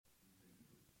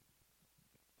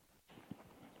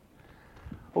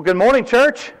Well, good morning,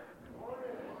 church.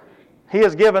 He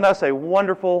has given us a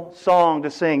wonderful song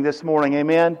to sing this morning.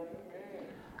 Amen.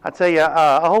 I tell you,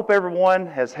 I hope everyone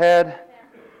has had,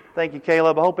 thank you,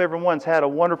 Caleb. I hope everyone's had a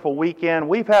wonderful weekend.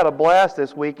 We've had a blast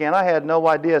this weekend. I had no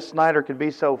idea Snyder could be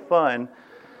so fun.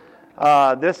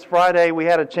 This Friday, we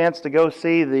had a chance to go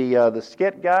see the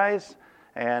Skit guys.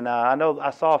 And I know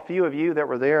I saw a few of you that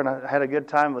were there, and I had a good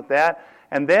time with that.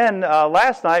 And then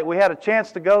last night, we had a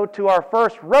chance to go to our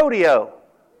first rodeo.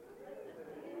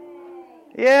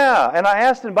 Yeah, and I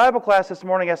asked in Bible class this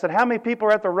morning, I said, how many people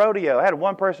are at the rodeo? I had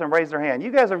one person raise their hand. You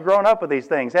guys have grown up with these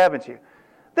things, haven't you?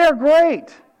 They're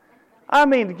great. I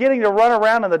mean, getting to run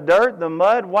around in the dirt, the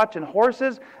mud, watching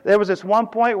horses. There was this one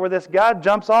point where this guy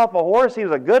jumps off a horse. He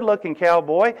was a good-looking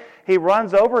cowboy. He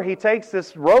runs over. He takes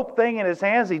this rope thing in his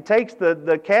hands. He takes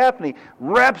the calf and he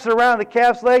wraps it around the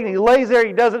calf's leg and he lays there.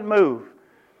 He doesn't move.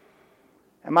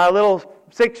 And my little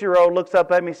 6-year-old looks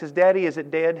up at me and says, Daddy, is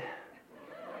it dead?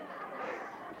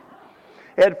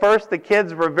 At first, the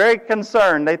kids were very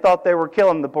concerned. They thought they were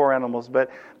killing the poor animals.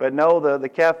 But no, the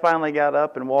calf finally got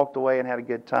up and walked away and had a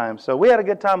good time. So we had a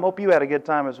good time. Hope you had a good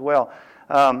time as well.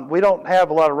 We don't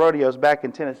have a lot of rodeos back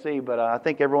in Tennessee, but I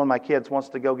think every one of my kids wants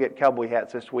to go get cowboy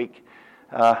hats this week.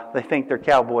 They think they're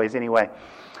cowboys anyway.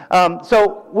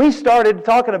 So we started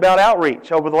talking about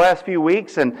outreach over the last few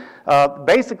weeks. And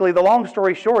basically, the long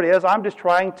story short is I'm just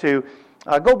trying to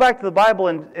go back to the Bible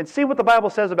and see what the Bible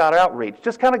says about outreach.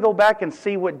 Just kind of go back and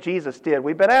see what Jesus did.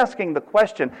 We've been asking the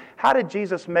question, how did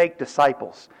Jesus make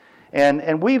disciples?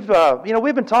 And we've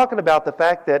been talking about the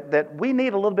fact that we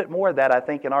need a little bit more of that, I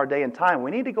think, in our day and time. We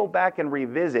need to go back and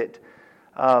revisit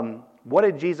what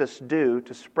did Jesus do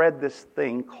to spread this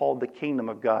thing called the kingdom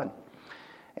of God.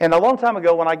 And a long time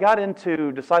ago, when I got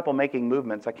into disciple-making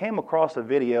movements, I came across a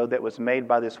video that was made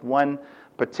by this one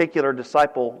particular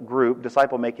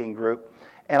disciple-making group,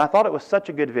 and I thought it was such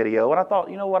a good video, and I thought,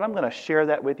 you know what, I'm going to share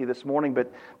that with you this morning,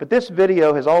 but this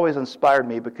video has always inspired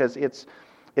me because it's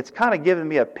kind of given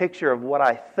me a picture of what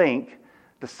I think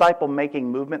disciple-making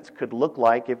movements could look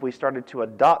like if we started to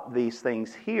adopt these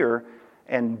things here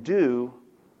and do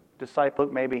disciple,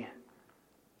 maybe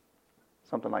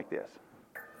something like this.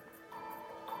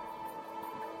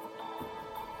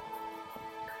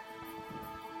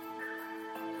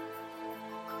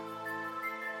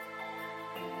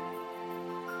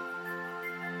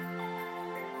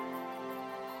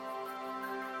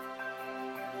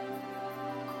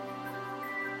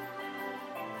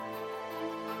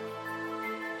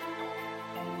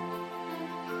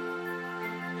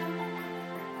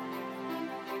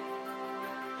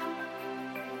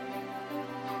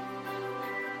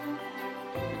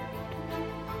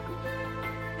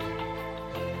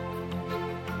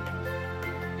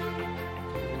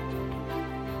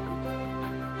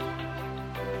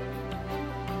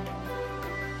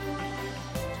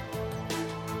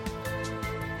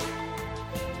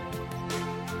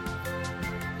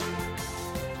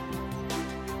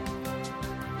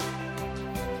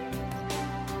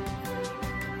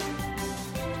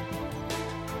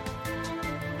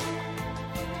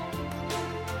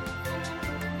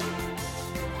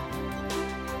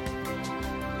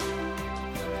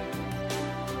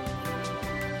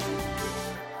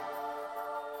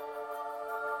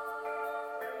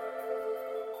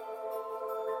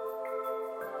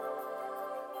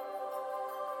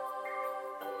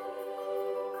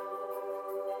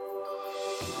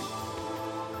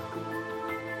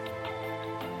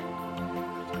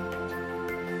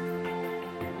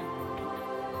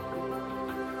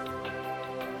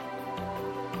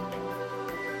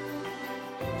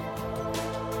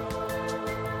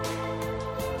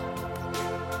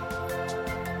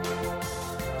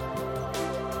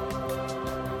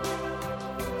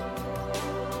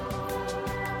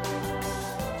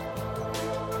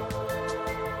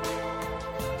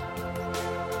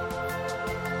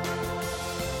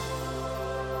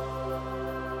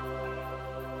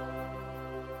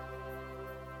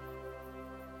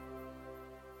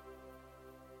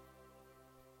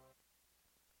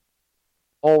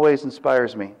 Always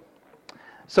inspires me.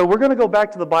 So we're going to go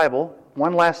back to the Bible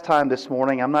one last time this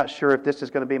morning. I'm not sure if this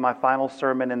is going to be my final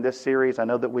sermon in this series. I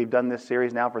know that we've done this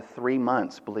series now for 3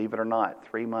 months, believe it or not,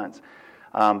 3 months.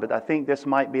 But I think this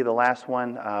might be the last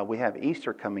one. We have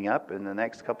Easter coming up in the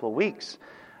next couple of weeks.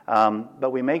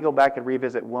 But we may go back and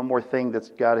revisit one more thing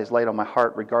that God has laid on my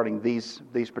heart regarding these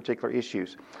particular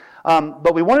issues.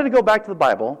 But we wanted to go back to the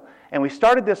Bible. And we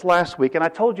started this last week, and I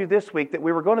told you this week that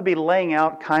we were going to be laying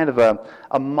out kind of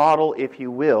a model, if you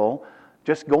will,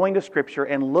 just going to Scripture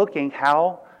and looking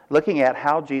at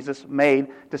how Jesus made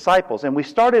disciples. And we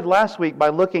started last week by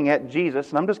looking at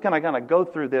Jesus, and I'm just going to kind of go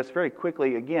through this very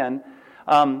quickly again.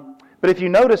 But if you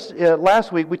notice,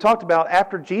 last week we talked about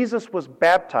after Jesus was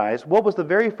baptized, what was the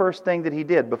very first thing that he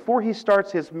did? Before he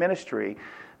starts his ministry,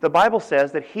 the Bible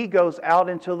says that he goes out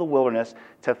into the wilderness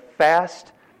to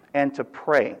fast and to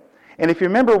pray. And if you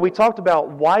remember, we talked about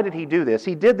why did he do this.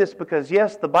 He did this because,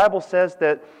 yes, the Bible says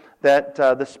that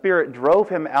the Spirit drove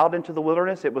him out into the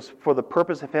wilderness. It was for the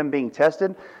purpose of him being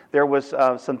tested. There was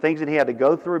some things that he had to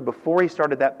go through before he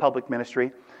started that public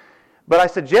ministry. But I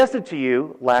suggested to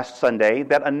you last Sunday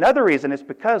that another reason is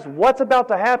because what's about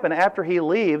to happen after he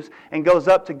leaves and goes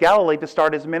up to Galilee to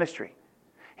start his ministry?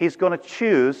 He's going to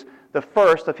choose the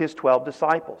first of his 12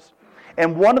 disciples.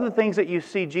 And one of the things that you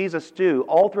see Jesus do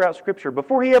all throughout Scripture,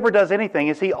 before he ever does anything,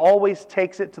 is he always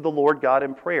takes it to the Lord God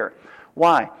in prayer.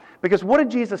 Why? Because what did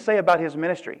Jesus say about his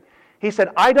ministry? He said,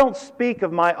 I don't speak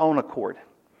of my own accord.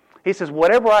 He says,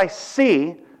 whatever I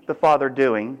see the Father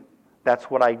doing, that's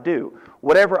what I do.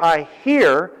 Whatever I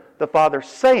hear the Father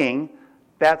saying,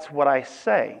 that's what I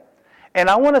say. And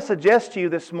I want to suggest to you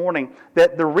this morning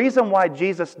that the reason why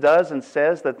Jesus does and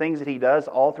says the things that he does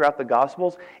all throughout the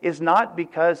Gospels is not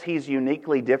because he's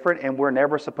uniquely different and we're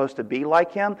never supposed to be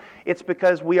like him. It's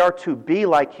because we are to be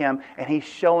like him and he's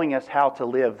showing us how to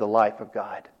live the life of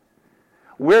God.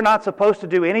 We're not supposed to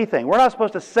do anything. We're not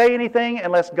supposed to say anything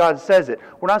unless God says it.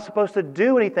 We're not supposed to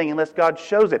do anything unless God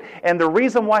shows it. And the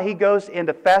reason why he goes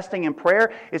into fasting and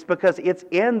prayer is because it's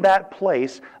in that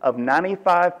place of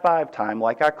 95-5 time,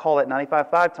 like I call it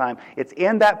 95-5 time. It's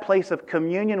in that place of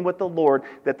communion with the Lord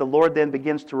that the Lord then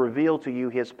begins to reveal to you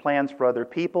his plans for other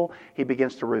people. He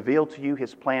begins to reveal to you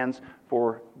his plans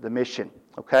for the mission.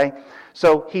 Okay?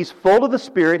 So he's full of the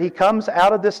Spirit. He comes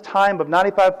out of this time of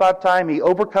 95-5 time. He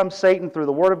overcomes Satan through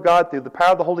the Word of God, through the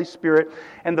power of the Holy Spirit.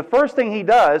 And the first thing he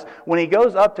does when he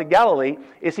goes up to Galilee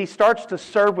is he starts to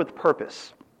serve with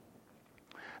purpose.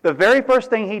 The very first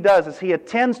thing he does is he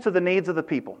attends to the needs of the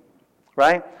people.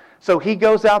 Right? So he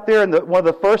goes out there, and one of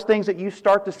the first things that you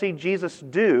start to see Jesus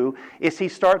do is he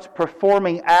starts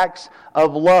performing acts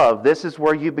of love. This is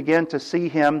where you begin to see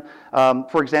him,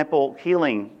 for example,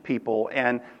 healing people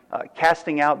and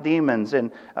casting out demons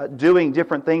and doing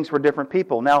different things for different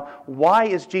people. Now, why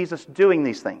is Jesus doing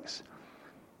these things?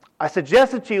 I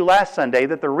suggested to you last Sunday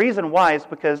that the reason why is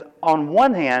because, on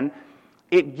one hand,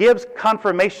 it gives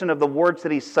confirmation of the words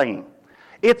that he's saying.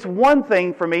 It's one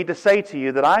thing for me to say to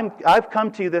you that I've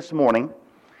come to you this morning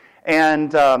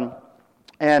and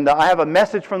I have a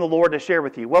message from the Lord to share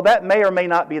with you. Well, that may or may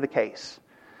not be the case.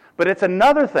 But it's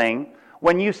another thing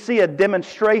when you see a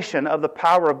demonstration of the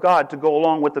power of God to go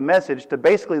along with the message, to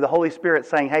basically the Holy Spirit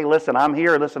saying, hey, listen, I'm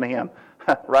here, listen to him.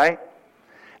 Right?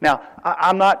 Now,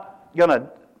 I'm not going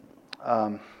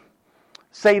to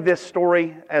say this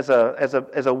story as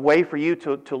a way for you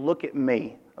to look at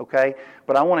me. Okay,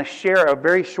 but I want to share a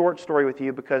very short story with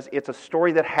you because it's a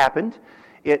story that happened.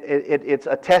 It's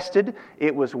attested,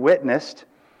 it was witnessed,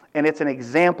 and it's an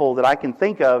example that I can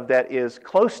think of that is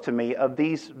close to me of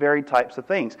these very types of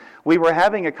things. We were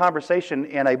having a conversation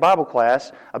in a Bible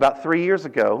class about 3 years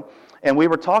ago, and we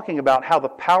were talking about how the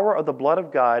power of the blood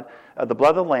of God, the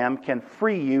blood of the Lamb, can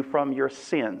free you from your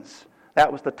sins.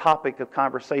 That was the topic of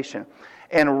conversation.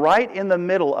 And right in the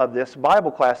middle of this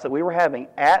Bible class that we were having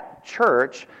at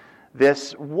church,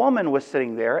 this woman was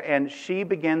sitting there and she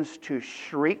begins to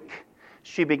shriek,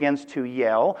 she begins to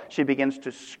yell, she begins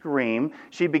to scream,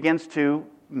 she begins to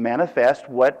manifest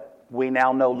what we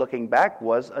now know looking back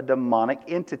was a demonic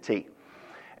entity.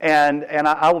 And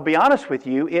I will be honest with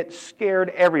you, it scared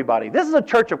everybody. This is a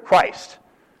church of Christ.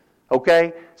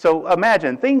 Okay? So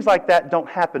imagine, things like that don't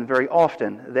happen very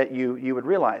often that you would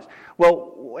realize.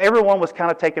 Well, everyone was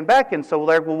kind of taken back, and so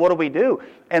they're, well, what do we do?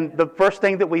 And the first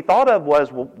thing that we thought of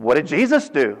was, well, what did Jesus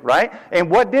do, right? And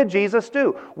what did Jesus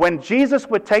do? When Jesus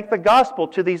would take the gospel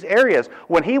to these areas,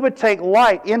 when he would take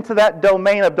light into that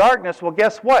domain of darkness, well,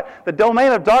 guess what? The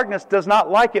domain of darkness does not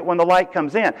like it when the light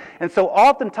comes in. And so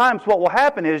oftentimes what will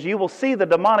happen is you will see the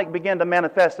demonic begin to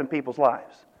manifest in people's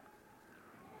lives.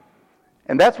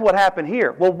 And that's what happened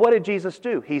here. Well, what did Jesus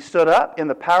do? He stood up in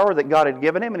the power that God had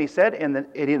given him, and he said,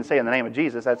 he didn't say in the name of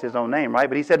Jesus, that's his own name, right?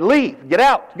 But he said, leave, get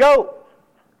out, go,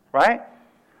 right?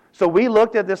 So we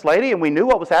looked at this lady, and we knew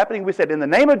what was happening. We said, in the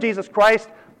name of Jesus Christ,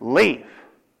 leave.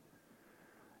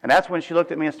 And that's when she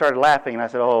looked at me and started laughing, and I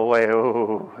said, oh, wait,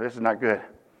 this is not good.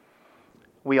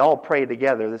 We all prayed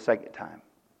together the second time.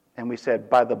 And we said,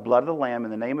 by the blood of the Lamb,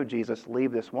 in the name of Jesus,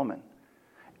 leave this woman.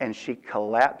 And she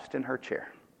collapsed in her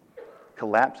chair.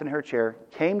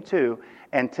 Came to,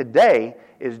 and today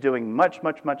is doing much,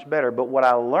 much, much better. But what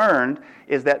I learned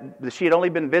is that she had only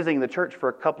been visiting the church for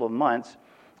a couple of months,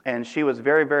 and she was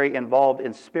very, very involved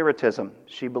in spiritism.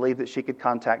 She believed that she could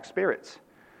contact spirits.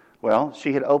 Well,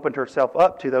 she had opened herself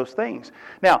up to those things.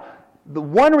 Now, the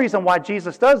one reason why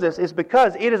Jesus does this is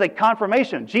because it is a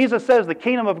confirmation. Jesus says the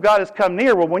kingdom of God has come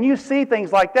near. Well, when you see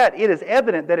things like that, it is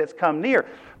evident that it's come near.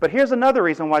 But here's another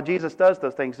reason why Jesus does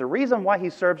those things. The reason why He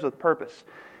serves with purpose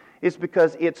is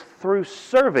because it's through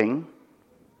serving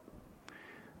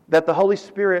that the Holy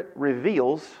Spirit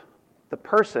reveals the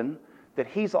person that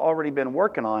He's already been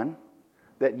working on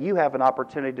that you have an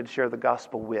opportunity to share the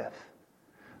gospel with.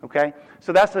 Okay?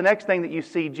 So that's the next thing that you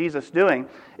see Jesus doing,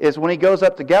 is when He goes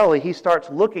up to Galilee, He starts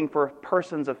looking for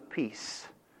persons of peace.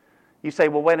 You say,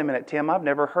 well, wait a minute, Tim, I've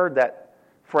never heard that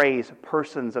phrase,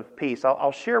 persons of peace.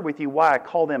 I'll share with you why I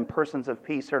call them persons of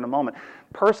peace here in a moment.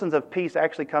 Persons of peace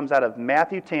actually comes out of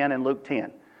Matthew 10 and Luke 10.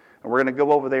 And we're going to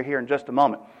go over there here in just a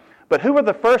moment. But who are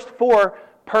the first 4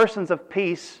 persons of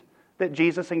peace that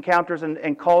Jesus encounters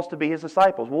and calls to be His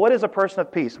disciples? Well, what is a person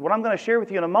of peace? What I'm going to share with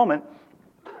you in a moment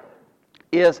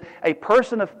is a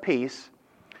person of peace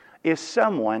is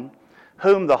someone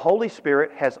whom the Holy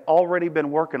Spirit has already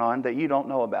been working on that you don't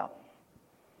know about.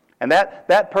 And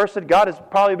that person, God has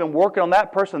probably been working on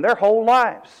that person their whole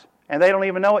lives, and they don't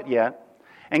even know it yet.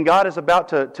 And God is about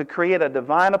to create a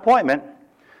divine appointment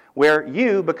where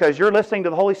you, because you're listening to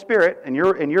the Holy Spirit and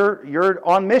you're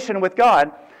on mission with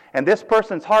God, and this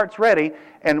person's heart's ready,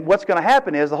 and what's going to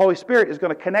happen is the Holy Spirit is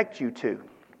going to connect you to,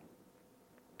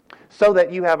 so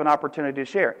that you have an opportunity to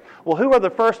share. Well, who are the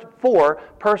first 4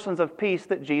 persons of peace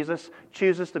that Jesus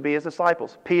chooses to be His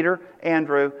disciples? Peter,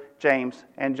 Andrew, James,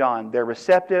 and John. They're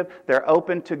receptive. They're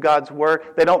open to God's Word.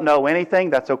 They don't know anything.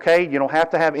 That's okay. You don't have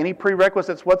to have any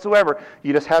prerequisites whatsoever.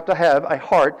 You just have to have a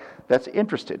heart that's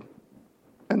interested.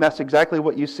 And that's exactly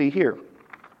what you see here.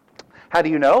 How do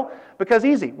you know? Because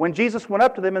easy. When Jesus went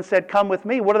up to them and said, "Come with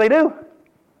me," what do?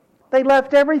 They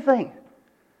left everything.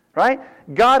 Right?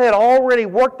 God had already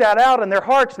worked that out in their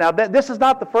hearts. Now, this is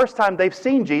not the first time they've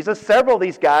seen Jesus. Several of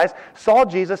these guys saw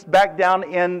Jesus back down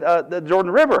in the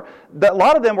Jordan River. A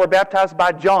lot of them were baptized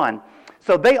by John.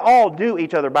 So they all knew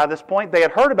each other by this point. They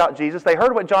had heard about Jesus. They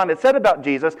heard what John had said about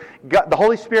Jesus. The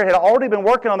Holy Spirit had already been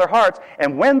working on their hearts.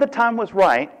 And when the time was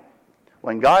right,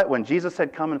 when Jesus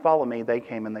said, "Come and follow me," they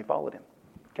came and they followed Him.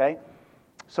 Okay?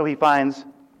 So He finds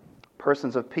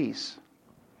persons of peace.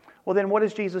 Well, then what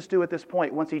does Jesus do at this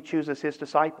point once He chooses His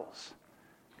disciples?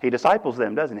 He disciples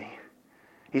them, doesn't He?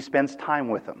 He spends time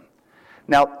with them.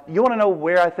 Now, you want to know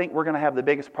where I think we're going to have the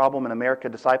biggest problem in America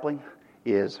discipling?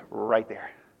 Is right there.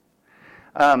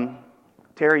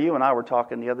 Terry, you and I were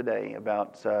talking the other day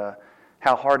about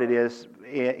how hard it is.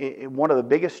 One of the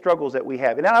biggest struggles that we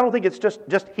have, and I don't think it's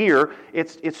just here,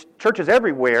 it's churches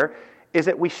everywhere, is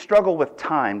that we struggle with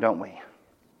time, don't we?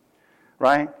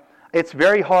 Right? It's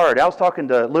very hard. I was talking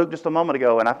to Luke just a moment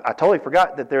ago, and I totally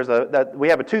forgot that we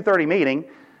have a 2:30 meeting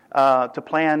to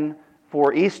plan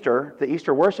for Easter, the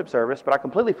Easter worship service, but I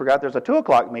completely forgot there's a 2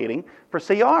 o'clock meeting for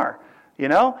CR,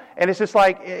 And it's just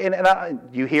like,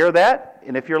 you hear that,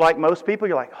 and if you're like most people,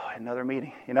 you're like, oh, another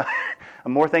meeting,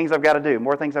 more things I've got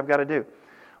to do,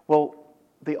 Well,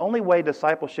 the only way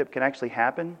discipleship can actually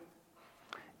happen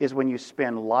is when you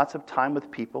spend lots of time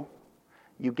with people,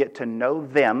 you get to know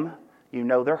them, you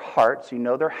know their hearts, you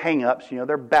know their hang-ups, you know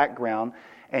their background,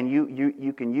 and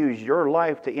you can use your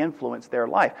life to influence their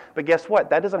life. But guess what?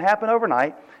 That doesn't happen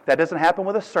overnight. That doesn't happen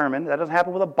with a sermon. That doesn't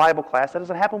happen with a Bible class. That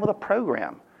doesn't happen with a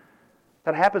program.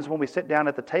 That happens when we sit down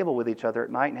at the table with each other at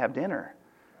night and have dinner.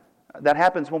 That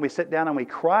happens when we sit down and we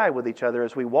cry with each other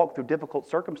as we walk through difficult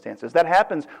circumstances. That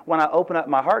happens when I open up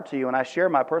my heart to you and I share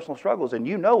my personal struggles, and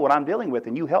you know what I'm dealing with,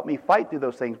 and you help me fight through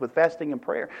those things with fasting and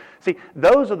prayer. See,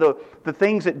 those are the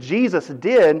things that Jesus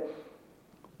did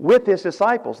with His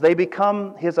disciples. They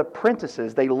become His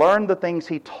apprentices. They learned the things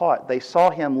He taught. They saw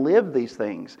Him live these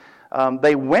things.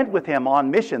 They went with Him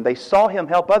on mission. They saw Him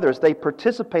help others. They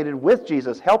participated with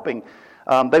Jesus, helping.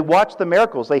 They watched the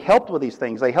miracles. They helped with these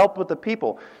things. They helped with the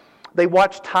people. They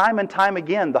watched time and time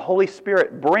again the Holy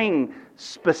Spirit bring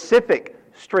specific,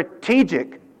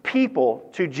 strategic people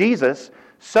to Jesus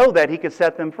so that He could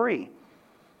set them free.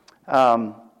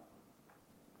 So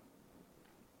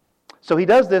He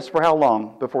does this for how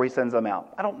long before He sends them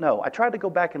out? I don't know. I tried to go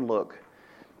back and look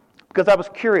because I was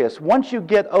curious. Once you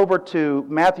get over to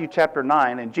Matthew chapter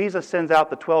 9 and Jesus sends out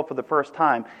the 12 for the first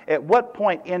time, at what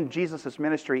point in Jesus'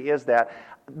 ministry is that?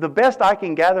 The best I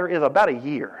can gather is about a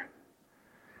year.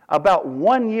 About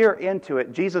 1 year into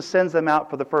it, Jesus sends them out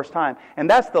for the first time. And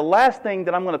that's the last thing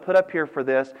that I'm going to put up here for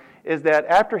this, is that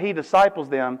after He disciples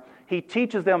them, He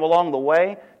teaches them along the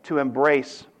way to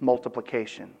embrace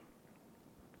multiplication.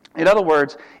 In other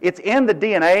words, it's in the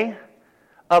DNA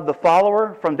of the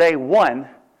follower from day one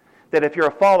that if you're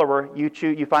a follower,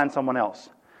 you find someone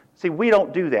else. See, we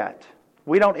don't do that.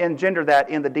 We don't engender that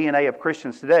in the DNA of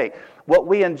Christians today. What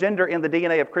we engender in the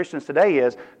DNA of Christians today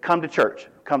is come to church,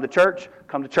 come to church,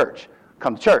 come to church,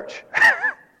 come to church.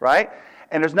 Right?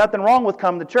 And there's nothing wrong with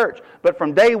coming to church. But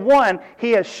from day one,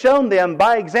 He has shown them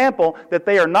by example that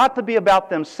they are not to be about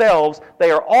themselves.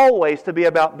 They are always to be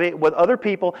about with other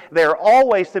people. They are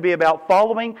always to be about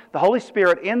following the Holy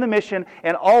Spirit in the mission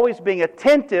and always being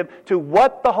attentive to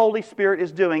what the Holy Spirit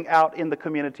is doing out in the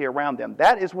community around them.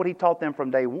 That is what He taught them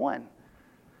from day one.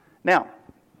 Now,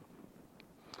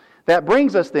 that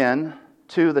brings us then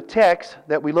to the text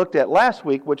that we looked at last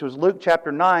week, which was Luke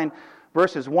chapter 9,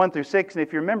 verses 1 through 6. And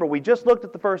if you remember, we just looked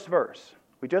at the first verse.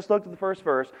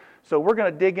 So we're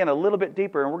going to dig in a little bit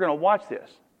deeper and we're going to watch this.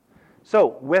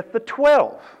 So, with the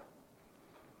 12,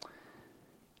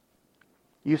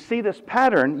 you see this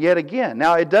pattern yet again.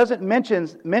 Now, it doesn't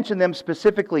mention them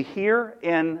specifically here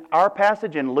in our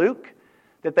passage in Luke,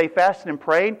 that they fasted and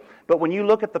prayed. But when you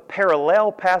look at the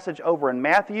parallel passage over in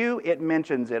Matthew, it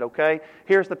mentions it, okay?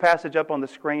 Here's the passage up on the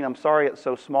screen. I'm sorry it's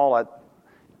so small.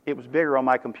 It was bigger on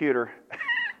my computer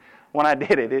when I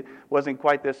did it. It wasn't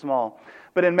quite this small.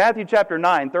 But in Matthew chapter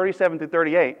 9, 37 through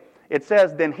 38, it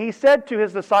says, "Then He said to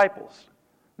His disciples,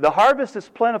 'The harvest is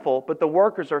plentiful, but the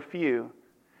workers are few.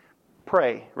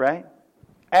 Pray,'" right?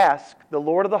 "'Ask the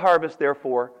Lord of the harvest,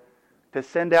 therefore, to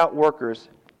send out workers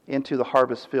into the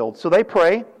harvest field.'" So they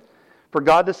pray for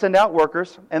God to send out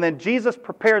workers, and then Jesus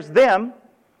prepares them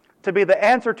to be the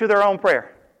answer to their own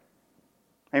prayer.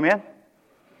 Amen?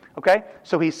 Okay?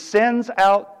 So He sends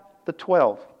out the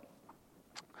 12.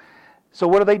 So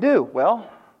what do? Well,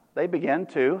 they begin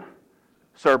to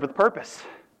serve with purpose.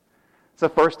 It's the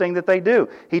first thing that they do.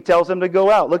 He tells them to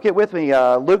go out. Look at with me,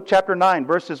 Luke chapter 9,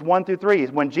 verses 1 through 3.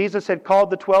 When Jesus had called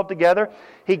the 12 together,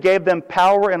 He gave them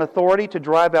power and authority to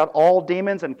drive out all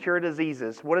demons and cure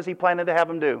diseases. What is He planning to have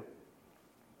them do?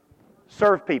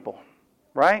 Serve people,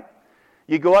 right?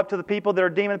 You go up to the people that are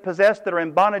demon-possessed, that are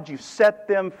in bondage, you set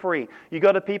them free. You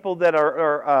go to people that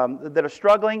are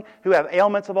struggling, who have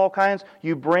ailments of all kinds,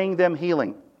 you bring them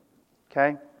healing.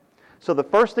 Okay? So the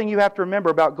first thing you have to remember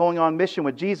about going on mission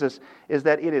with Jesus is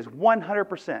that it is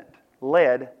 100%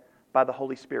 led by the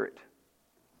Holy Spirit.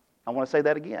 I want to say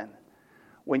that again.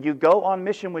 When you go on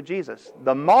mission with Jesus,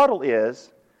 the model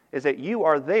is that you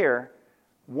are there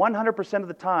 100% of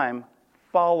the time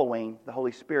following the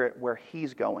Holy Spirit where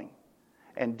He's going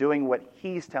and doing what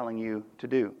He's telling you to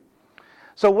do.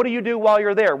 So what do you do while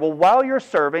you're there? Well, while you're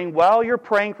serving, while you're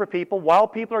praying for people, while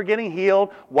people are getting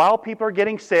healed, while people are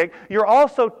getting sick, you're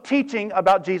also teaching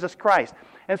about Jesus Christ.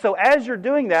 And so as you're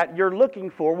doing that, you're looking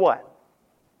for what?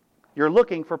 You're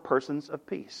looking for persons of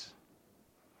peace.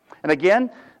 And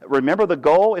again, remember the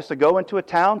goal is to go into a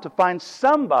town to find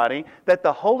somebody that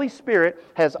the Holy Spirit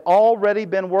has already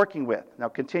been working with. Now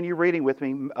continue reading with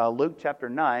me, Luke chapter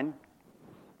 9,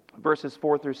 verses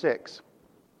 4 through 6.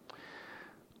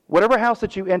 "Whatever house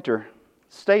that you enter,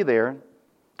 stay there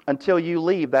until you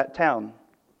leave that town.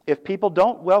 If people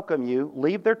don't welcome you,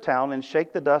 leave their town and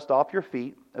shake the dust off your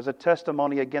feet as a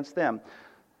testimony against them."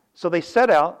 So they set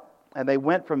out, and they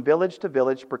went from village to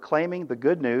village, proclaiming the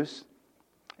good news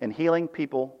and healing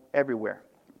people everywhere.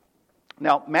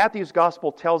 Now, Matthew's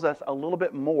gospel tells us a little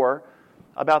bit more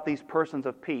about these persons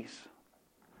of peace.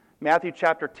 Matthew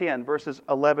chapter 10, verses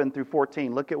 11 through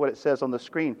 14. Look at what it says on the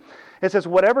screen. It says,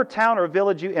 "Whatever town or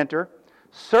village you enter,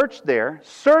 search there.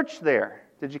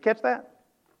 Did you catch that?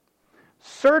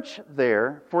 Search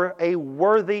there for a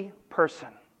worthy person.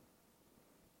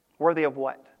 Worthy of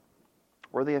what?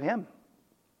 Worthy of Him.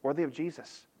 Worthy of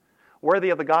Jesus.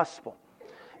 Worthy of the gospel.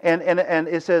 And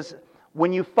it says,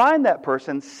 when you find that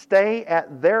person, stay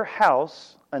at their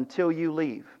house until you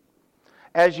leave.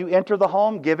 As you enter the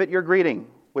home, give it your greeting.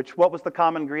 What was the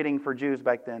common greeting for Jews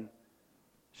back then?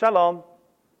 Shalom,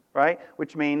 right?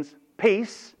 Which means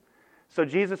peace. So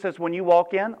Jesus says, when you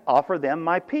walk in, offer them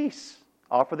my peace.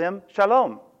 Offer them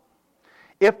shalom.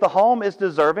 If the home is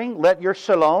deserving, let your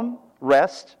shalom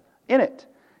rest in it.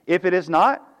 If it is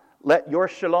not, let your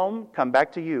shalom come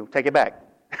back to you. Take it back.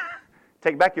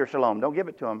 Take back your shalom. Don't give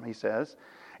it to them, he says.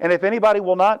 And if anybody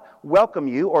will not welcome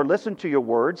you or listen to your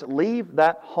words, leave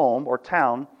that home or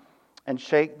town and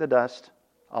shake the dust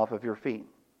off of your feet.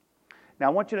 Now I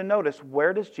want you to notice,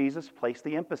 where does Jesus place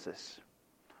the emphasis?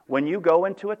 When you go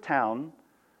into a town,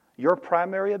 your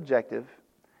primary objective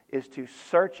is to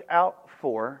search out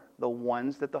for the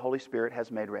ones that the Holy Spirit has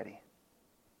made ready.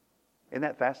 Isn't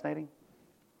that fascinating?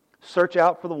 Search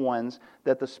out for the ones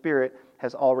that the Spirit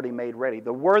has already made ready.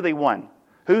 The worthy one.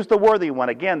 Who's the worthy one?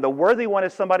 Again, the worthy one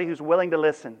is somebody who's willing to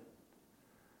listen.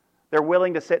 They're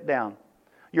willing to sit down.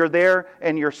 You're there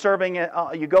and you're serving,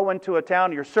 you go into a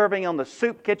town, you're serving on the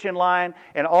soup kitchen line,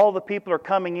 and all the people are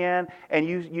coming in, and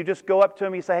you just go up to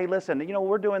them, you say, hey, listen,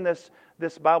 we're doing this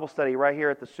Bible study right here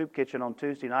at the soup kitchen on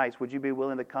Tuesday nights. Would you be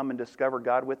willing to come and discover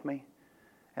God with me?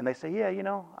 And they say,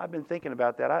 yeah, I've been thinking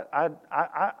about that.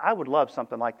 I would love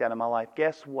something like that in my life.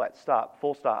 Guess what? Stop.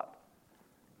 Full stop.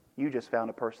 You just found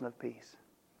a person of peace.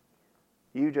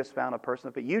 You just found a person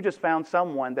of peace. You just found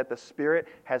someone that the Spirit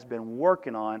has been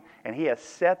working on, and He has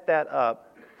set that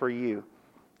up for you.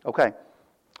 Okay,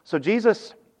 so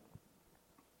Jesus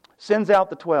sends out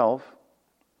the 12,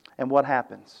 and what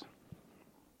happens?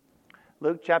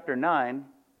 Luke chapter 9,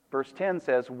 verse 10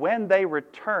 says, when they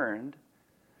returned,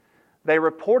 they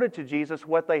reported to Jesus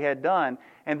what they had done,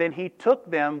 and then He took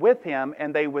them with Him,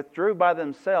 and they withdrew by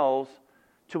themselves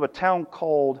to a town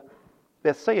called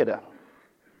Bethsaida.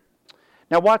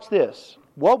 Now watch this.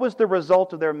 What was the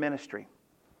result of their ministry?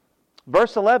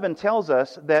 Verse 11 tells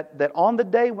us that on the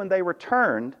day when they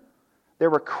returned, there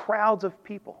were crowds of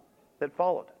people that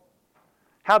followed.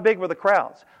 How big were the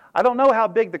crowds? I don't know how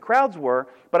big the crowds were,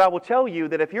 but I will tell you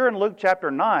that if you're in Luke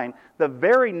chapter 9, the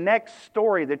very next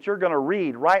story that you're going to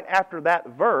read right after that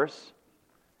verse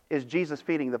is Jesus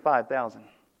feeding the 5,000.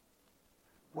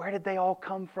 Where did they all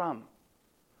come from?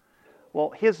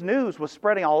 Well, His news was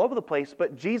spreading all over the place,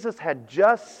 but Jesus had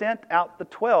just sent out the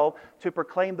 12 to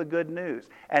proclaim the good news.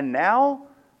 And now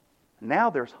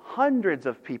there's hundreds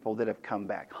of people that have come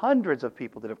back. Hundreds of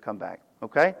people that have come back.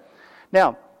 Okay?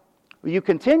 Now, you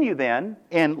continue then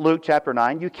in Luke chapter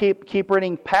 9. You keep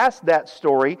reading past that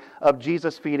story of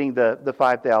Jesus feeding the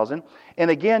 5,000.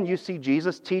 And again, you see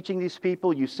Jesus teaching these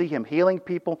people. You see Him healing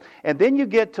people. And then you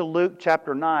get to Luke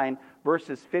chapter 9,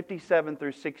 verses 57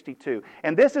 through 62.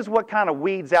 And this is what kind of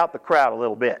weeds out the crowd a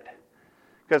little bit.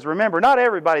 Because remember, not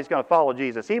everybody's going to follow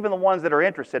Jesus. Even the ones that are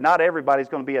interested, not everybody's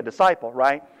going to be a disciple,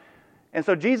 right? And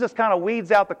so Jesus kind of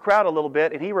weeds out the crowd a little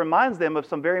bit, and He reminds them of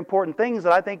some very important things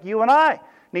that I think you and I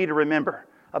need to remember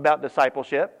about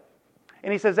discipleship.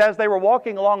 And He says, as they were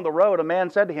walking along the road, a man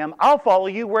said to Him, I'll follow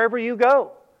you wherever you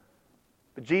go.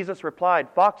 But Jesus replied,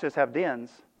 foxes have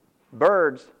dens,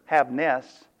 birds have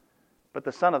nests, but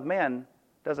the Son of Man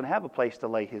doesn't have a place to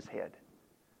lay His head.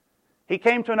 He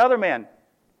came to another man,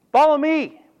 follow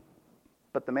me.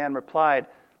 But the man replied,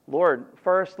 Lord,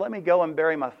 first let me go and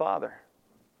bury my father.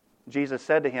 Jesus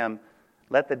said to him,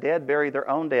 let the dead bury their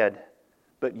own dead,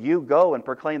 but you go and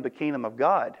proclaim the kingdom of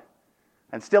God.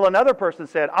 And still another person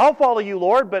said, I'll follow you,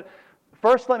 Lord, but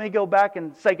first let me go back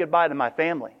and say goodbye to my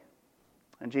family.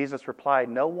 And Jesus replied,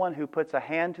 no one who puts a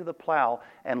hand to the plow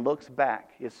and looks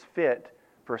back is fit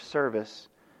for service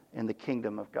in the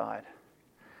kingdom of God.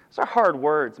 These are hard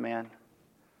words, man.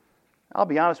 I'll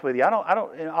be honest with you. I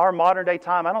don't. In our modern day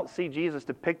time, I don't see Jesus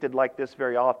depicted like this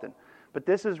very often. But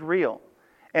this is real.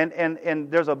 And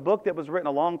there's a book that was written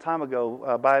a long time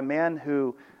ago by a man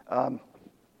who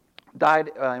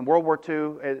died in World War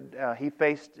II.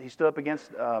 He stood up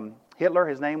against Hitler.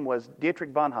 His name was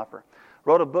Dietrich Bonhoeffer.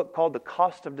 Wrote a book called The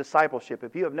Cost of Discipleship.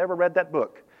 If you have never read that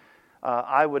book,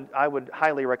 I would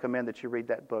highly recommend that you read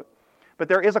that book. But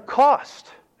there is a cost.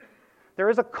 There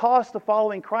is a cost to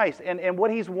following Christ. And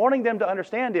what he's wanting them to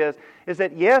understand is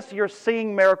that yes, you're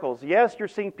seeing miracles. Yes, you're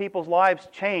seeing people's lives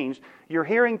change. You're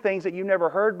hearing things that you've never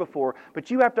heard before. But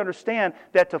you have to understand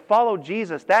that to follow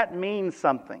Jesus, that means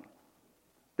something.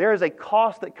 There is a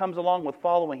cost that comes along with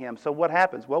following Him. So what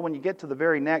happens? Well, when you get to the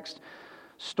very next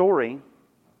story,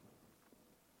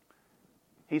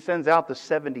 He sends out the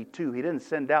 72. He didn't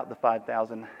send out the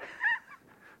 5,000.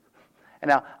 And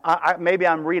now, maybe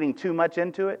I'm reading too much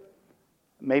into it.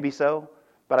 Maybe so.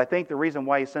 But I think the reason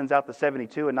why He sends out the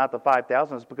 72 and not the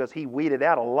 5,000 is because He weeded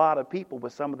out a lot of people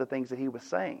with some of the things that He was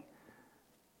saying.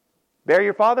 Bury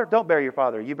your father? Don't bury your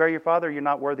father. You bury your father, you're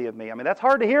not worthy of me. I mean, that's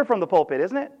hard to hear from the pulpit,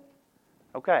 isn't it?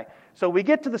 Okay. So we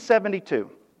get to the 72.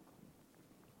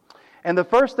 And the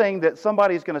first thing that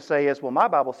somebody's going to say is, well, my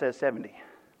Bible says 70.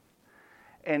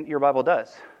 And your Bible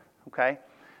does. Okay?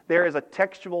 There is a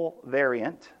textual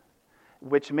variant,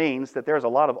 which means that there's a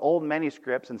lot of old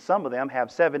manuscripts, and some of them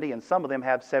have 70, and some of them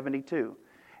have 72.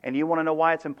 And you want to know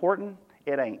why it's important?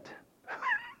 It ain't.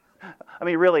 I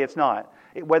mean, really, it's not.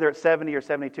 Whether it's 70 or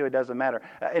 72, it doesn't matter.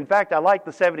 In fact, I like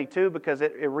the 72 because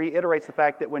it reiterates the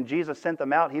fact that when Jesus sent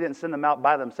them out, He didn't send them out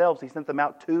by themselves. He sent them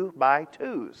out two by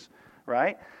twos,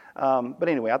 right? But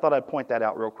anyway, I thought I'd point that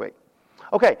out real quick.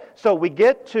 Okay, so we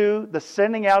get to the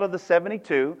sending out of the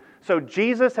 72. So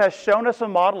Jesus has shown us a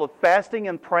model of fasting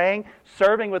and praying,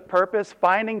 serving with purpose,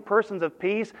 finding persons of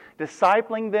peace,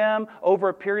 discipling them over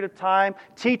a period of time,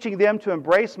 teaching them to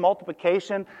embrace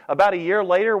multiplication. About a year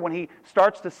later, when He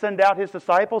starts to send out His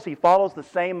disciples, He follows the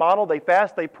same model. They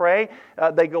fast, they pray,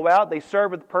 they go out, they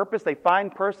serve with purpose, they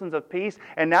find persons of peace.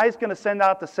 And now He's going to send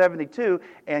out the 72,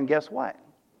 and guess what?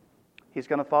 He's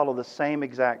going to follow the same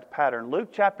exact pattern. Luke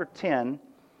chapter 10,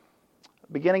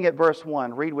 beginning at verse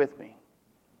 1, read with me.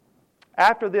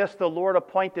 After this, the Lord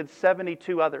appointed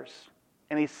 72 others,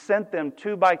 and He sent them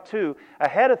 2 by 2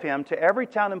 ahead of Him to every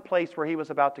town and place where He was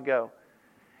about to go.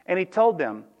 And He told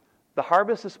them, the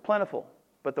harvest is plentiful,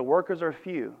 but the workers are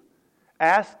few.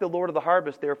 Ask the Lord of the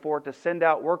harvest, therefore, to send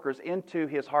out workers into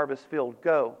His harvest field.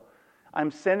 Go,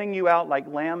 I'm sending you out like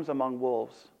lambs among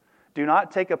wolves. Do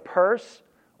not take a purse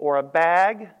or a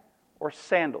bag or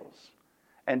sandals,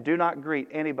 and do not greet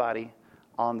anybody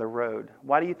on the road.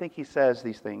 Why do you think He says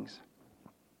these things?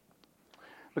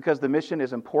 Because the mission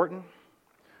is important.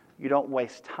 You don't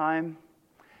waste time.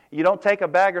 You don't take a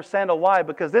bag or sandal. Why?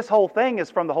 Because this whole thing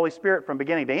is from the Holy Spirit from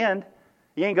beginning to end.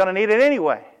 You ain't going to need it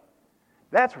anyway.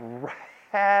 That's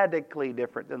radically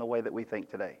different than the way that we think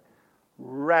today.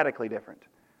 Radically different.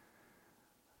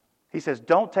 He says,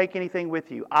 don't take anything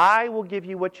with you. I will give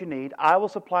you what you need. I will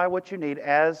supply what you need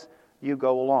as you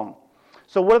go along.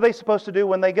 So what are they supposed to do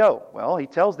when they go? Well, He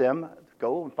tells them,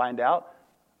 go and find out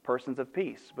persons of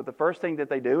peace. But the first thing that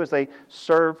they do is they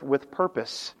serve with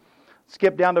purpose.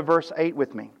 Skip down to verse 8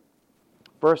 with me.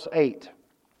 Verse 8.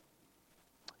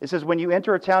 It says, when you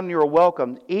enter a town and you are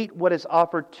welcomed, eat what is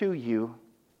offered to you.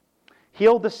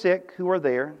 Heal the sick who are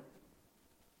there.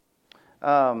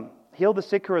 Heal the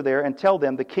sick who are there and tell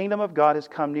them the kingdom of God has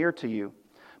come near to you.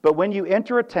 But when you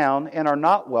enter a town and are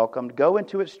not welcomed, go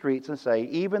into its streets and say,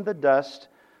 even the dust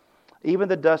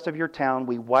of your town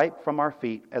we wipe from our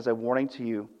feet as a warning to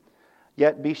you.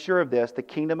 Yet be sure of this, the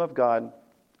kingdom of God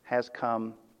has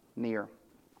come near.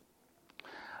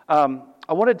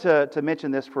 I wanted to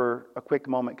mention this for a quick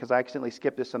moment because I accidentally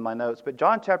skipped this in my notes. But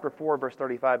John chapter 4, verse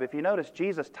 35, if you notice,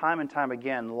 Jesus time and time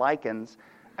again likens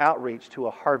outreach to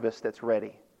a harvest that's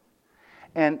ready.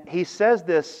 And He says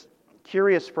this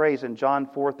curious phrase in John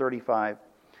 4:35.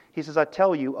 He says, I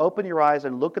tell you, open your eyes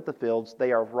and look at the fields.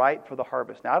 They are ripe for the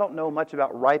harvest. Now, I don't know much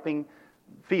about ripening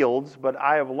fields, but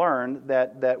I have learned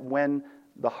that when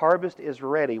the harvest is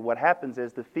ready, what happens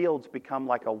is the fields become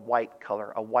like a white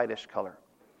color, a whitish color.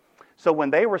 So when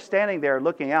they were standing there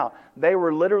looking out, they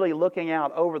were literally looking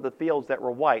out over the fields that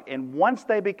were white. And once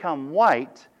they become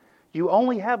white, you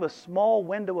only have a small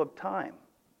window of time,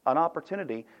 an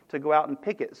opportunity to go out and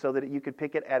pick it so that you could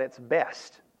pick it at its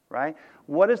best. Right?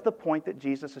 What is the point that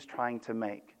Jesus is trying to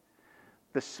make?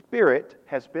 The Spirit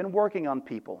has been working on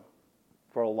people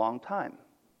for a long time.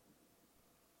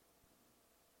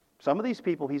 Some of these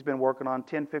people He's been working on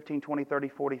 10, 15, 20, 30,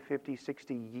 40, 50,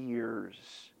 60 years.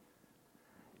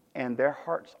 And their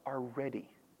hearts are ready.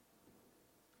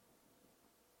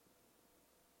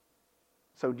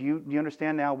 So do you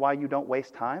understand now why you don't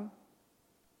waste time?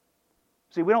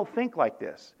 See, we don't think like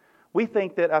this. We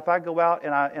think that if I go out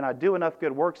and I do enough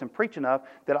good works and preach enough,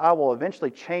 that I will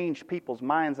eventually change people's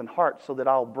minds and hearts so that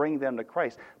I'll bring them to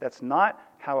Christ. That's not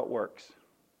how it works.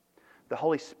 The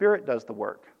Holy Spirit does the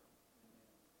work.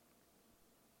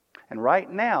 And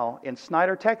right now in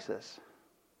Snyder, Texas,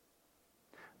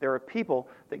 there are people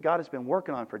that God has been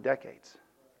working on for decades.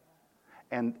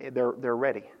 And they're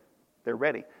ready. They're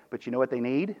ready. But you know what they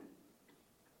need?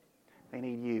 They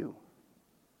need you.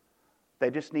 They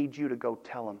just need you to go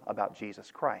tell them about Jesus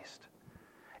Christ.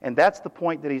 And that's the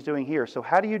point that He's doing here. So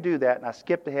how do you do that? And I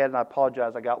skipped ahead and I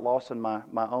apologize. I got lost in my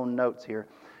own notes here.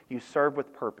 You serve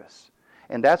with purpose.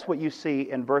 And that's what you see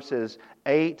in verses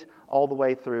 8 all the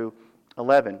way through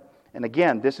 11. And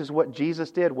again, this is what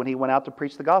Jesus did when He went out to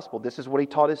preach the gospel. This is what He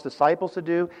taught His disciples to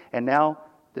do. And now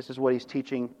this is what He's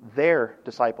teaching their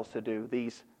disciples to do,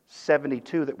 these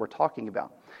 72 that we're talking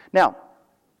about. Now,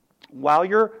 while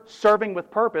you're serving with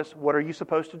purpose, what are you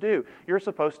supposed to do? You're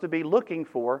supposed to be looking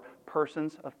for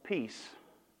persons of peace.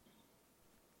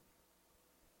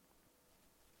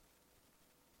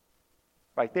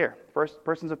 Right there, first,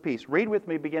 persons of peace. Read with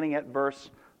me beginning at verse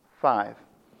 5.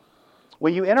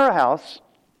 When you enter a house,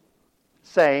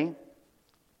 say,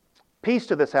 peace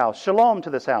to this house, shalom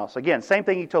to this house. Again, same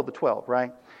thing He told the 12,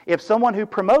 right? If someone who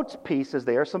promotes peace is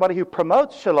there, somebody who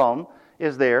promotes shalom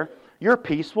is there, your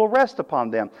peace will rest upon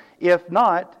them. If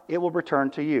not, it will return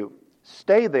to you.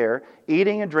 Stay there,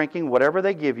 eating and drinking whatever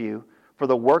they give you, for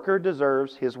the worker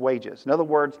deserves his wages. In other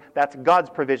words, that's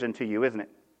God's provision to you, isn't it?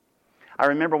 I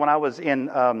remember when I was in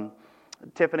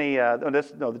Tiffany,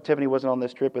 Tiffany wasn't on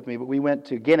this trip with me, but we went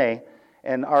to Guinea,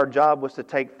 and our job was to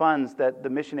take funds that the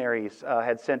missionaries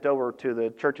had sent over to the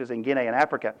churches in Guinea and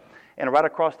Africa. And right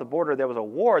across the border, there was a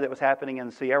war that was happening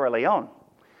in Sierra Leone.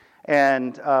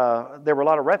 And there were a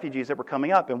lot of refugees that were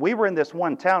coming up. And we were in this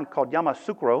one town called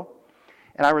Yamoussoukro.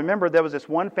 And I remember there was this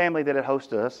one family that had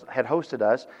hosted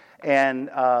us. And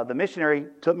the missionary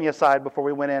took me aside before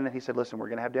we went in, and he said, listen, we're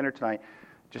going to have dinner tonight.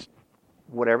 Just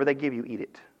whatever they give you, eat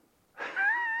it.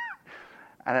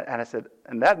 and I said,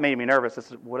 and that made me nervous. I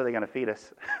said, what are they going to feed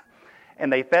us?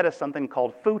 And they fed us something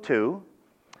called futu,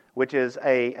 which is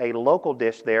a local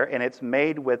dish there. And it's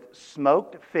made with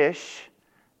smoked fish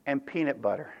and peanut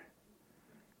butter.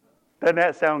 Doesn't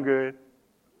that sound good?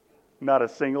 Not a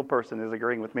single person is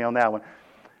agreeing with me on that one.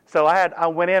 So I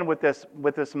went in with this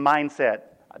mindset.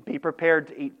 Be prepared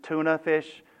to eat tuna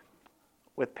fish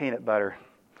with peanut butter.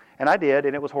 And I did,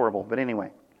 and it was horrible. But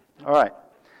anyway, all right.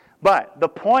 But the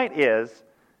point is,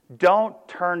 don't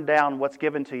turn down what's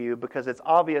given to you because it's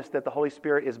obvious that the Holy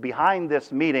Spirit is behind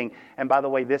this meeting. And by the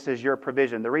way, this is your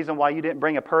provision. The reason why you didn't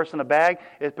bring a purse and a bag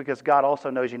is because God also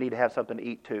knows you need to have something to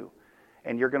eat too.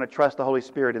 And you're going to trust the Holy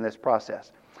Spirit in this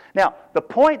process. Now, the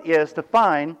point is to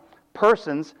find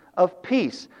persons of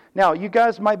peace. Now, you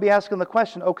guys might be asking the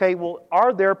question, okay, well,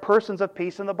 are there persons of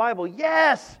peace in the Bible?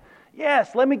 Yes!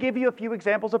 Yes, let me give you a few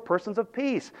examples of persons of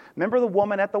peace. Remember the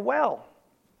woman at the well.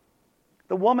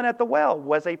 The woman at the well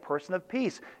was a person of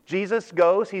peace. Jesus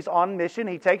goes, he's on mission,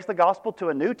 he takes the gospel to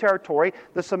a new territory,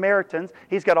 the Samaritans.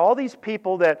 He's got all these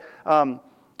people that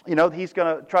he's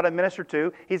going to try to minister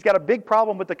to. He's got a big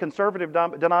problem with the conservative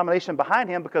denomination behind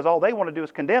him because all they want to do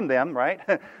is condemn them, right?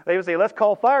 They would say, let's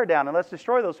call fire down and let's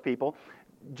destroy those people.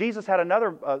 Jesus had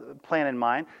another plan in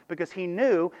mind because he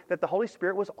knew that the Holy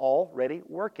Spirit was already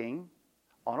working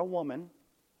on a woman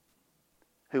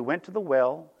who went to the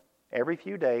well every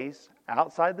few days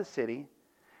outside the city.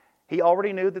 He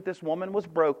already knew that this woman was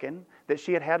broken, that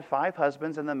she had had 5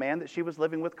 husbands, and the man that she was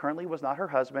living with currently was not her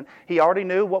husband. He already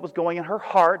knew what was going in her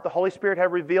heart. The Holy Spirit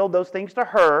had revealed those things to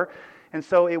her. And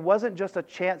so it wasn't just a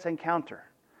chance encounter.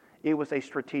 It was a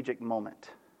strategic moment.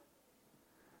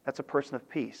 That's a person of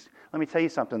peace. Let me tell you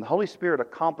something. The Holy Spirit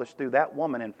accomplished through that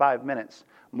woman in 5 minutes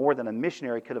more than a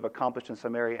missionary could have accomplished in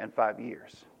Samaria in 5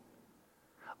 years.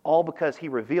 All because he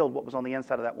revealed what was on the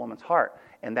inside of that woman's heart,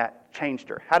 and that changed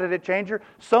her. How did it change her?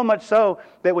 So much so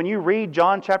that when you read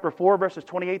John chapter 4, verses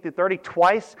 28 through 30,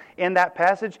 twice in that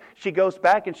passage, she goes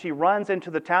back and she runs into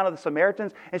the town of the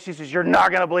Samaritans, and she says, you're not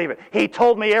going to believe it. He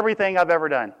told me everything I've ever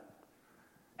done.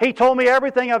 He told me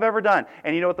everything I've ever done.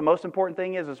 And you know what the most important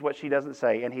thing is what she doesn't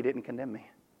say, and he didn't condemn me.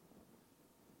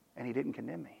 And he didn't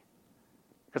condemn me.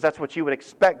 Because that's what you would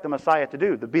expect the Messiah to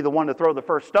do, to be the one to throw the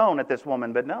first stone at this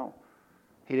woman, but no.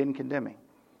 He didn't condemn me.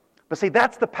 But see,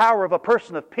 that's the power of a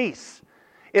person of peace.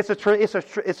 It's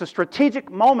a strategic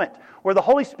moment where the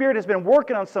Holy Spirit has been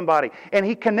working on somebody and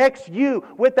He connects you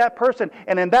with that person.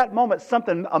 And in that moment,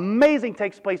 something amazing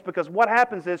takes place because what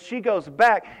happens is she goes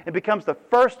back and becomes the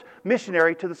first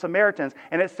missionary to the Samaritans.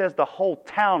 And it says the whole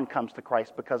town comes to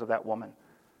Christ because of that woman.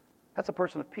 That's a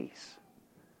person of peace.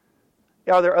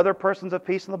 Are there other persons of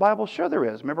peace in the Bible? Sure there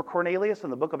is. Remember Cornelius in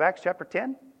the book of Acts chapter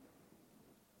 10?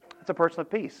 It's a person of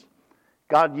peace.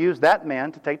 God used that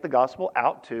man to take the gospel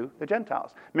out to the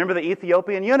Gentiles. Remember the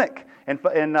Ethiopian eunuch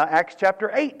in Acts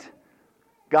chapter 8?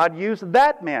 God used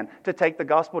that man to take the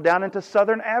gospel down into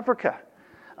southern Africa.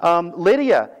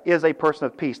 Lydia is a person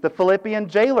of peace. The Philippian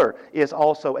jailer is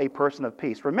also a person of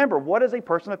peace. Remember, what is a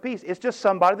person of peace? It's just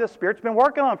somebody the Spirit's been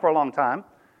working on for a long time.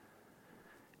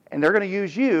 And they're going to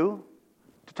use you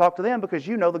to talk to them because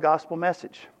you know the gospel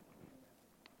message.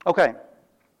 Okay.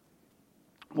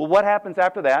 Well, what happens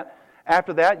after that?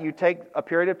 After that, you take a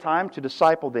period of time to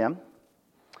disciple them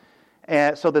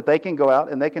and so that they can go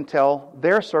out and they can tell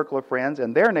their circle of friends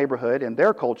and their neighborhood and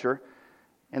their culture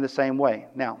in the same way.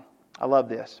 Now, I love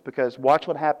this because watch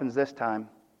what happens this time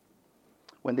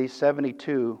when these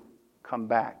 72 come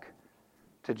back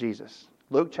to Jesus.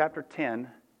 Luke chapter 10,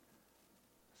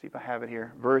 see if I have it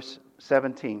here, verse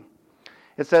 17.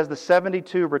 It says, the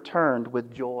 72 returned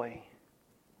with joy.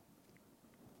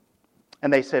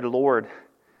 And they said, Lord,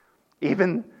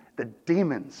 even the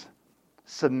demons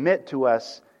submit to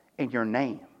us in your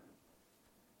name.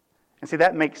 And see,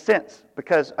 that makes sense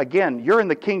because, again, you're in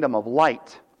the kingdom of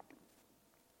light.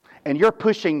 And you're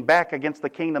pushing back against the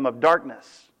kingdom of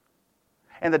darkness.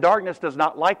 And the darkness does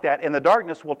not like that. And the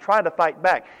darkness will try to fight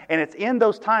back. And it's in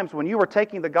those times when you are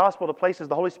taking the gospel to places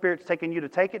the Holy Spirit's taking you to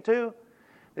take it to,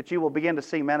 that you will begin to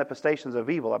see manifestations of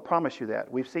evil. I promise you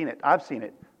that. We've seen it. I've seen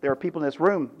it. There are people in this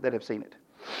room that have seen it.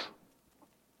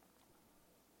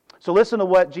 So listen to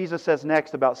what Jesus says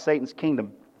next about Satan's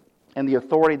kingdom and the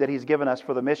authority that He's given us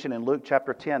for the mission in Luke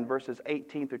chapter 10, verses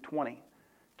 18 through 20.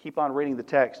 Keep on reading the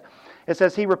text. It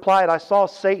says, He replied, I saw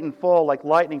Satan fall like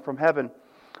lightning from heaven.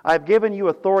 I have given you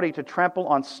authority to trample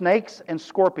on snakes and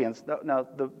scorpions. Now,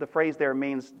 the phrase there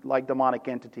means like demonic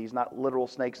entities, not literal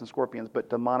snakes and scorpions, but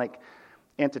demonic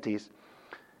entities.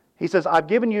 He says, I've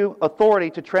given you authority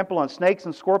to trample on snakes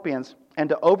and scorpions and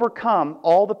to overcome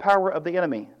all the power of the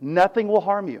enemy. Nothing will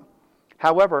harm you.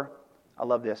 However, I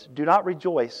love this, do not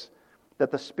rejoice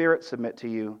that the spirits submit to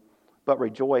you, but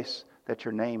rejoice that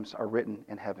your names are written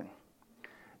in heaven.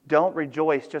 Don't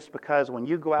rejoice just because when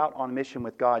you go out on mission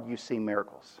with God, you see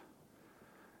miracles.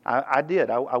 I did.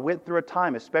 I went through a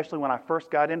time, especially when I first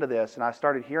got into this, and I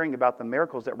started hearing about the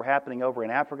miracles that were happening over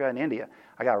in Africa and India.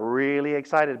 I got really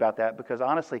excited about that because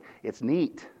honestly, it's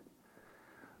neat.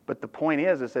 But the point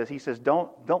is that He says,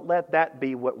 don't let that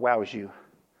be what wows you.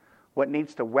 What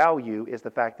needs to wow you is the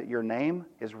fact that your name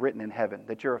is written in heaven,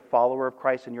 that you're a follower of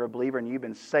Christ and you're a believer and you've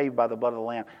been saved by the blood of the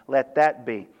Lamb. Let that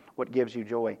be what gives you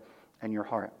joy in your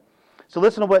heart. So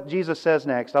listen to what Jesus says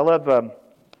next. I love,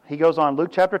 He goes on,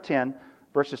 Luke chapter 10,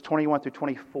 verses 21 through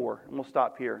 24. And we'll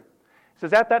stop here. It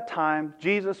says, at that time,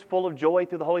 Jesus, full of joy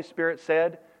through the Holy Spirit,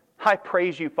 said, I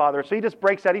praise you, Father. So He just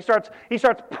breaks out. He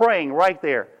starts praying right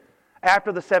there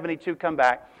after the 72 come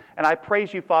back. And I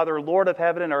praise you, Father, Lord of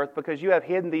heaven and earth, because you have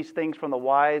hidden these things from the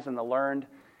wise and the learned,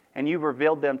 and you've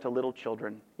revealed them to little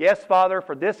children. Yes, Father,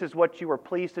 for this is what you were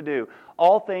pleased to do.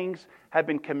 All things have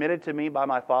been committed to me by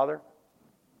my Father.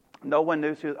 No one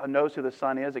knows who the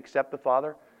Son is except the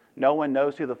Father. No one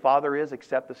knows who the Father is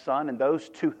except the Son, and those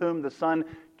to whom the Son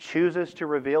chooses to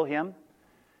reveal Him.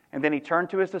 And then He turned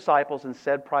to His disciples and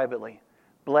said privately,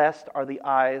 Blessed are the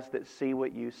eyes that see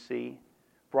what you see.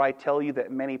 For I tell you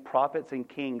that many prophets and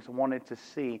kings wanted to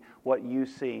see what you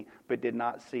see, but did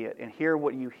not see it, and hear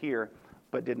what you hear,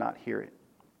 but did not hear it.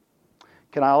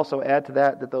 Can I also add to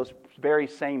that those very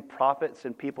same prophets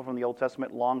and people from the Old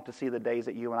Testament longed to see the days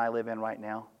that you and I live in right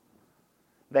now?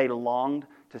 They longed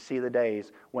to see the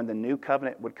days when the new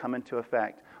covenant would come into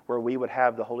effect, where we would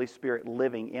have the Holy Spirit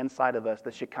living inside of us,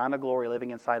 the Shekinah glory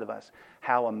living inside of us.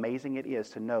 How amazing it is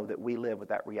to know that we live with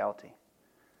that reality.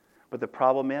 But the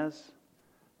problem is,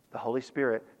 the Holy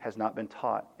Spirit has not been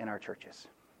taught in our churches.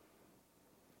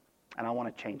 And I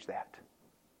want to change that.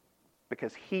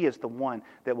 Because He is the one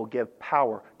that will give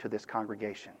power to this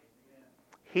congregation.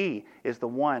 He is the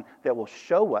one that will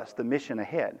show us the mission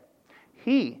ahead.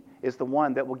 He is the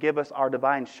one that will give us our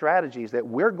divine strategies that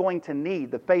we're going to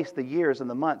need to face the years and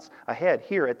the months ahead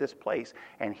here at this place.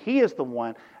 And He is the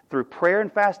one, through prayer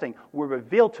and fasting, will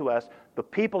reveal to us the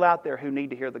people out there who need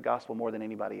to hear the gospel more than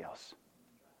anybody else.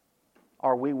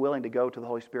 Are we willing to go to the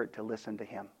Holy Spirit to listen to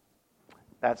Him?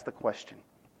 That's the question.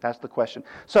 That's the question.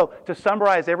 So, to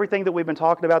summarize everything that we've been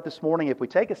talking about this morning, if we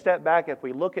take a step back, if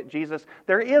we look at Jesus,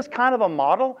 there is kind of a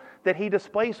model that He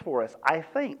displays for us, I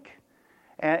think.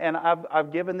 And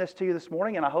I've given this to you this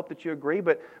morning, and I hope that you agree,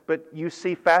 but you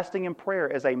see fasting and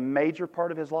prayer as a major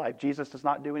part of His life. Jesus does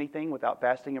not do anything without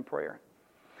fasting and prayer.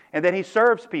 And then He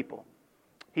serves people.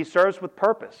 He serves with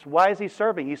purpose. Why is He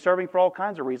serving? He's serving for all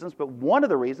kinds of reasons, but one of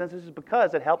the reasons is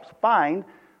because it helps find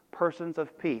persons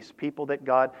of peace, people that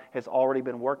God has already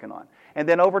been working on. And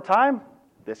then over time,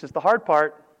 this is the hard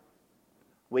part,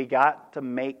 we got to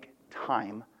make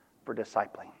time for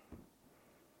discipling.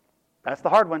 That's the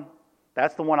hard one.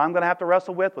 That's the one I'm going to have to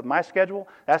wrestle with my schedule.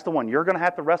 That's the one you're going to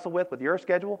have to wrestle with your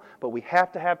schedule. But we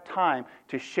have to have time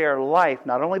to share life,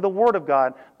 not only the Word of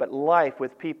God, but life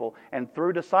with people. And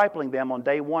through discipling them on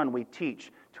day one, we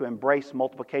teach to embrace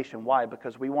multiplication. Why?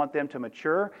 Because we want them to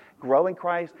mature, grow in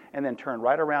Christ, and then turn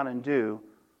right around and do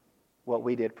what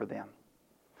we did for them.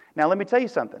 Now, let me tell you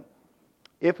something.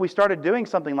 If we started doing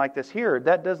something like this here,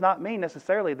 that does not mean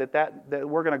necessarily that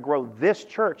we're going to grow this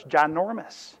church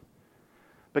ginormous.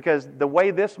 Because the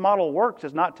way this model works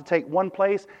is not to take one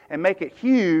place and make it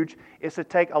huge. It's to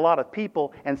take a lot of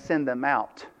people and send them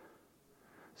out.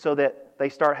 So that they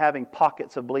start having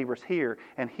pockets of believers here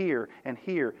and here and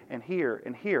here and here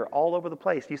and here all over the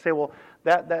place. You say, well,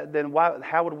 then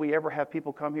how would we ever have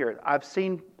people come here? I've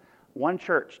seen one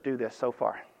church do this so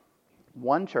far.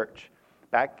 One church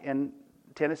back in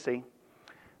Tennessee.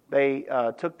 They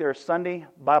took their Sunday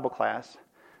Bible class.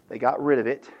 They got rid of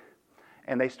it.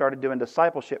 And they started doing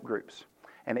discipleship groups.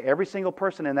 And every single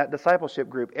person in that discipleship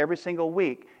group, every single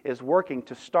week, is working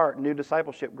to start new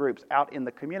discipleship groups out in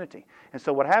the community. And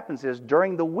so what happens is,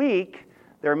 during the week,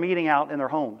 they're meeting out in their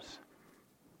homes.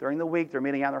 During the week, they're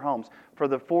meeting out in their homes. For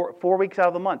the 4 weeks out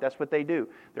of the month, that's what they do.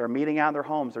 They're meeting out in their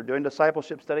homes. They're doing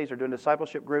discipleship studies. They're doing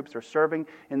discipleship groups. They're serving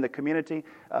in the community.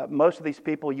 Most of these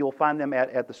people, you'll find them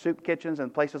at the soup kitchens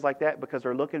and places like that because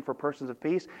they're looking for persons of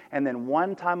peace. And then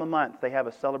one time a month, they have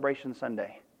a celebration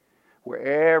Sunday where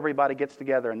everybody gets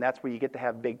together, and that's where you get to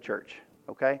have big church.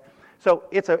 Okay? So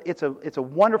it's a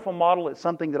wonderful model. It's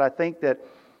something that I think that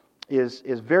is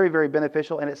very, very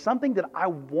beneficial, and it's something that I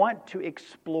want to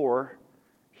explore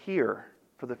here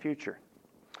for the future.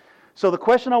 So the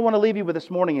question I want to leave you with this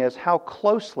morning is, how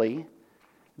closely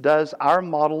does our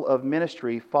model of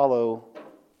ministry follow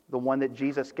the one that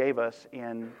Jesus gave us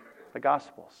in the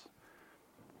Gospels?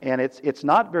 And it's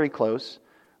not very close,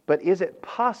 but is it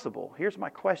possible, here's my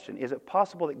question, is it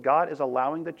possible that God is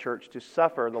allowing the church to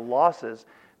suffer the losses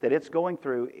that it's going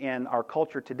through in our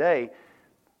culture today,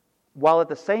 while at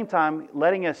the same time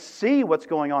letting us see what's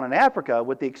going on in Africa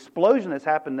with the explosion that's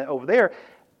happened over there?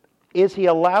 Is He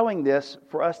allowing this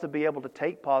for us to be able to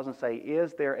take pause and say,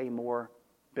 is there a more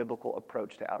biblical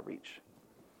approach to outreach?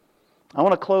 I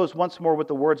want to close once more with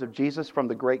the words of Jesus from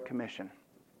the Great Commission.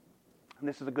 And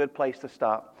this is a good place to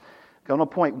stop. I'm going to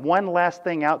point one last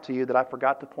thing out to you that I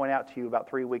forgot to point out to you about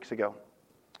 3 weeks ago.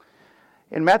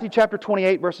 In Matthew chapter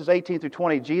 28, verses 18 through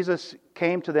 20, Jesus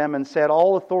came to them and said,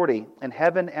 "All authority in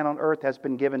heaven and on earth has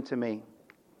been given to me."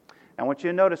 I want you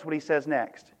to notice what He says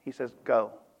next. He says,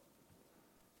 "Go."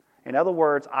 In other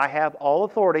words, I have all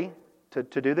authority to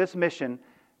do this mission,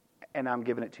 and I'm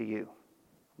giving it to you.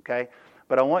 Okay?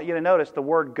 But I want you to notice the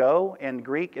word "go" in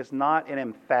Greek is not an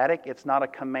emphatic, it's not a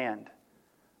command.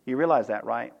 You realize that,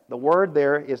 right? The word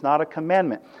there is not a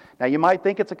commandment. Now, you might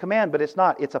think it's a command, but it's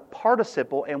not. It's a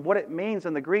participle, and what it means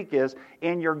in the Greek is,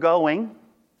 in your going,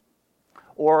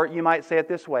 or you might say it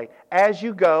this way, as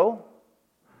you go.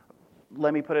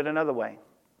 Let me put it another way.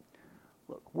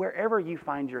 Look, wherever you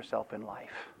find yourself in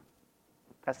life,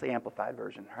 that's the amplified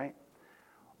version, right?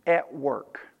 At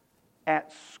work,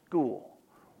 at school,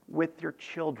 with your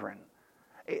children,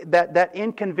 that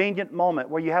inconvenient moment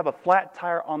where you have a flat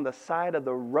tire on the side of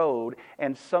the road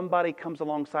and somebody comes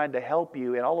alongside to help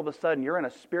you, and all of a sudden you're in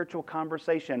a spiritual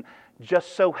conversation,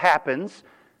 just so happens,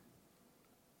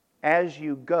 as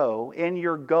you go, in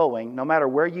your going, no matter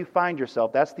where you find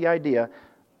yourself, that's the idea,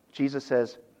 Jesus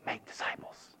says, make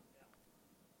disciples.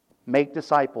 Make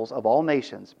disciples of all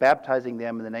nations, baptizing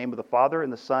them in the name of the Father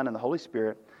and the Son and the Holy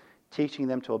Spirit, teaching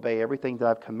them to obey everything that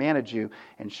I've commanded you,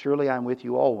 and surely I'm with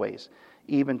you always,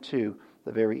 even to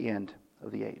the very end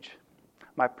of the age.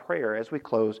 My prayer as we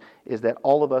close is that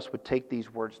all of us would take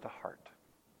these words to heart,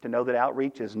 to know that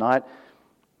outreach is not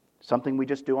something we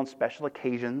just do on special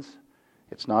occasions.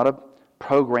 It's not a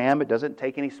program. It doesn't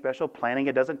take any special planning.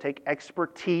 It doesn't take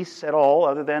expertise at all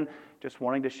other than just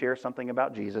wanting to share something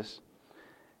about Jesus.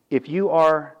 If you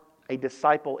are a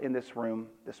disciple in this room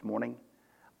this morning,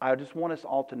 I just want us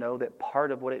all to know that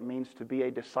part of what it means to be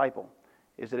a disciple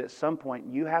is that at some point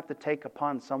you have to take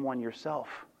upon someone yourself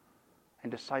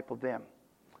and disciple them.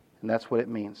 And that's what it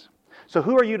means. So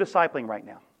who are you discipling right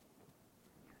now?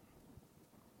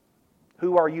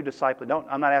 Who are you discipling?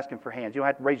 I'm not asking for hands. You don't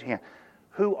have to raise your hand.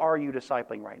 Who are you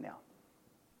discipling right now?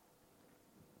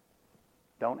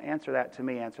 Don't answer that to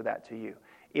me, answer that to you.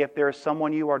 If there's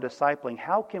someone you are discipling,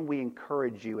 how can we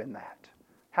encourage you in that?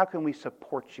 How can we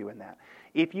support you in that?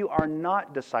 If you are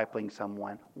not discipling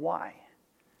someone, why?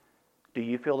 Do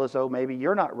you feel as though maybe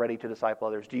you're not ready to disciple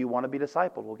others? Do you want to be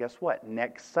discipled? Well, guess what?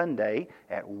 Next Sunday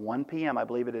at 1 p.m., I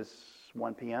believe it is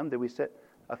 1 p.m. Did we sit?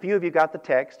 A few of you got the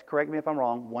text. Correct me if I'm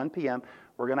wrong. 1 p.m.,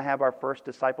 we're going to have our first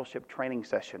discipleship training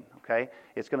session, okay?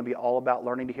 It's going to be all about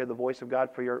learning to hear the voice of God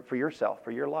for yourself,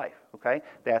 for your life, okay?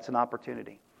 That's an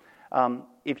opportunity.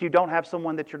 If you don't have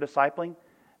someone that you're discipling,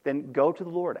 then go to the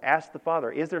Lord. Ask the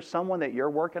Father, is there someone that you're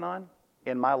working on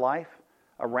in my life,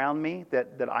 around me,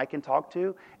 that I can talk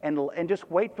to? And just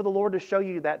wait for the Lord to show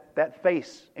you that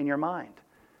face in your mind.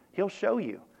 He'll show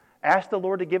you. Ask the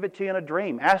Lord to give it to you in a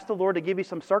dream. Ask the Lord to give you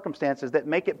some circumstances that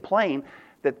make it plain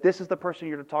that this is the person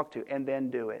you're to talk to, and then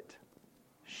do it.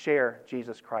 Share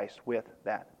Jesus Christ with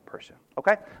that person.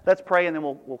 Okay? Let's pray, and then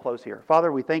we'll close here.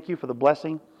 Father, we thank you for the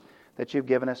blessing that you've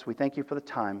given us. We thank you for the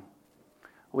time.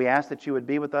 We ask that you would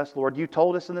be with us. Lord, you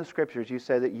told us in the Scriptures, you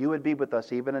said that you would be with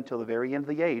us even until the very end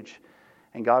of the age.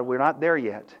 And God, we're not there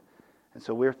yet. And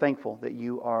so we're thankful that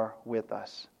you are with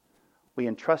us. We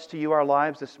entrust to you our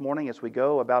lives this morning as we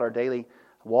go about our daily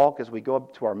walk, as we go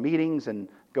up to our meetings and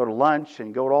go to lunch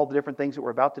and go to all the different things that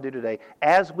we're about to do today.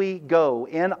 As we go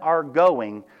in our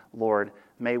going, Lord,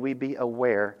 may we be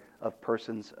aware of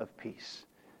persons of peace.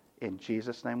 In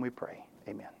Jesus' name we pray.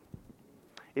 Amen.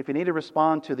 If you need to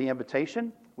respond to the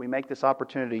invitation, we make this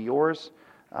opportunity yours.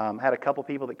 Had a couple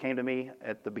people that came to me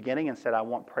at the beginning and said, I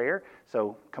want prayer.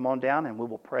 So come on down and we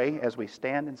will pray as we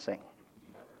stand and sing.